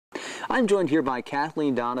I'm joined here by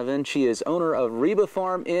Kathleen Donovan. She is owner of Reba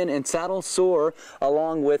Farm Inn and Saddle Soar,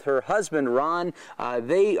 along with her husband, Ron.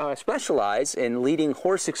 They specialize in leading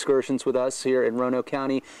horse excursions with us here in Roanoke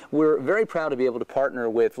County. We're very proud to be able to partner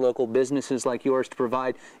with local businesses like yours to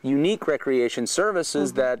provide unique recreation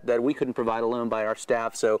services that we couldn't provide alone by our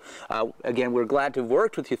staff. So, again, we're glad to have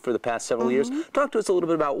worked with you for the past several years. Talk to us a little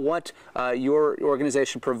bit about what your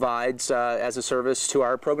organization provides as a service to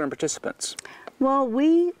our program participants. Well,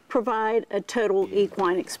 we provide a total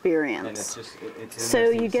equine experience. So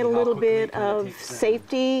you get a little bit of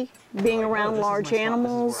safety, being around large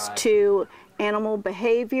animals, to animal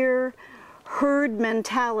behavior, herd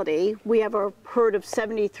mentality. We have a herd of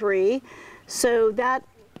 73, so that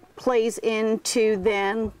plays into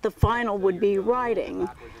then the final would be riding.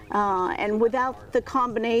 And without the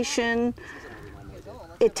combination,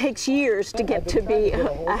 it takes years to get to be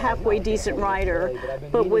a halfway decent rider,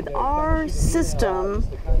 but with our system,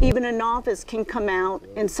 even a novice can come out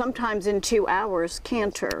and sometimes in 2 hours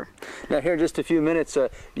canter. Now here in just a few minutes,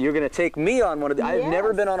 you're going to take me on one of the, I've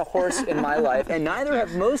never been on a horse in my life, and neither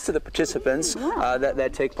have most of the participants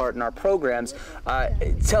that take part in our programs.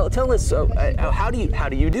 Tell us, how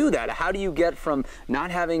do you do that? How do you get from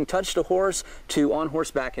not having touched a horse to on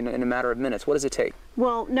horseback in a matter of minutes? What does it take?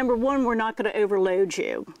 Well, number one, we're not going to overload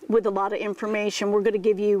you with a lot of information. We're going to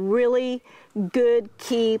give you really good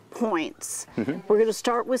key points. We're going to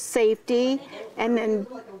start with safety, and then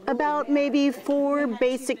about maybe 4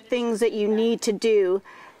 basic things that you need to do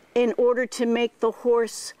in order to make the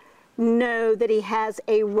horse know that he has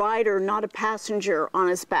a rider, not a passenger, on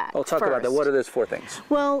his back. Well, talk about that. What are those 4 things?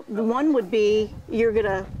 Well, one would be you're going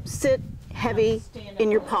to sit heavy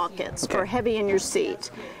in your pockets or heavy in your seat.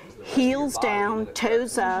 Heels down,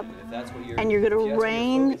 toes up, and you're going to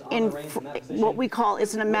rein in what we call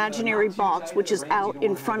is an imaginary box, which is out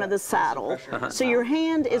in front of the saddle. So your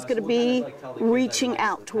hand is going to be reaching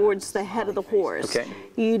out towards the head of the horse.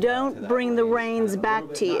 You don't bring the reins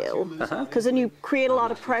back to you, because then you create a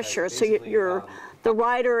lot of pressure, so the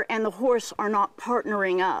rider and the horse are not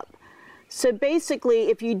partnering up. So basically,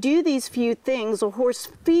 if you do these few things, a horse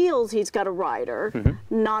feels he's got a rider,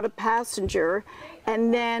 not a passenger,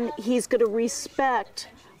 and then he's going to respect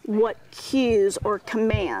what cues or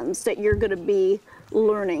commands that you're going to be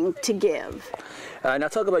learning to give. Now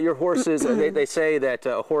talk about your horses. They say that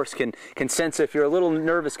a horse can sense if you're a little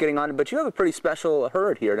nervous getting on it, but you have a pretty special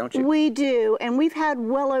herd here, don't you? We do, and we've had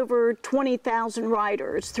well over 20,000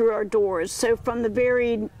 riders through our doors. So from the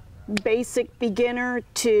very basic beginner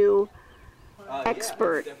to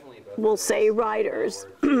expert, we'll say, riders.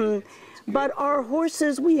 But our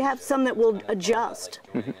horses, we have some that will adjust.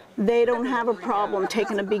 They don't have a problem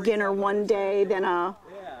taking a beginner one day, then a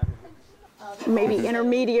maybe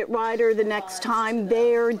intermediate rider the next time.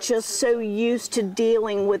 They're just so used to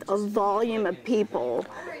dealing with a volume of people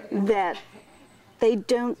that they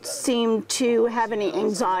don't seem to have any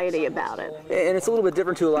anxiety about it. And it's a little bit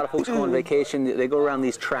different to a lot of folks go on vacation. They go around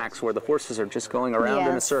these tracks where the horses are just going around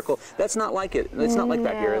in a circle. That's not like it. It's not like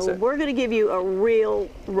that here, is it? We're going to give you a real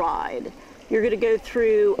ride. You're going to go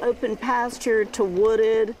through open pasture to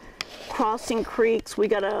wooded, crossing creeks. We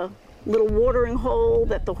got a little watering hole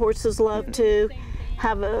that the horses love to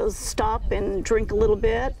have a stop and drink a little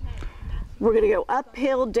bit. We're going to go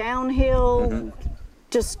uphill, downhill.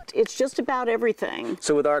 It's just about everything.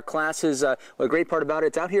 So with our classes, a great part about it,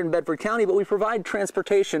 it's out here in Bedford County, but we provide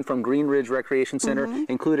transportation from Green Ridge Recreation Center.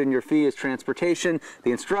 Included in your fee is transportation,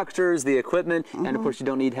 the instructors, the equipment, and of course you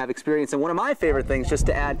don't need to have experience. And one of my favorite things, just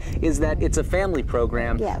to add, is that it's a family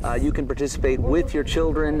program. You can participate with your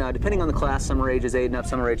children, depending on the class. Some are ages 8 and up,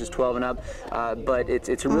 some are ages 12 and up, but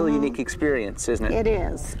it's a really unique experience, isn't it? It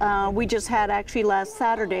is. We just had, actually last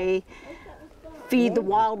Saturday, Feed the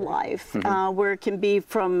Wildlife, where it can be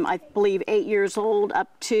from, I believe, 8 years old up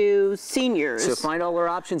to seniors. So find all our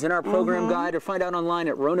options in our program guide, or find out online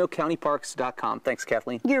at RoanokeCountyParks.com. Thanks,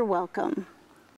 Kathleen. You're welcome.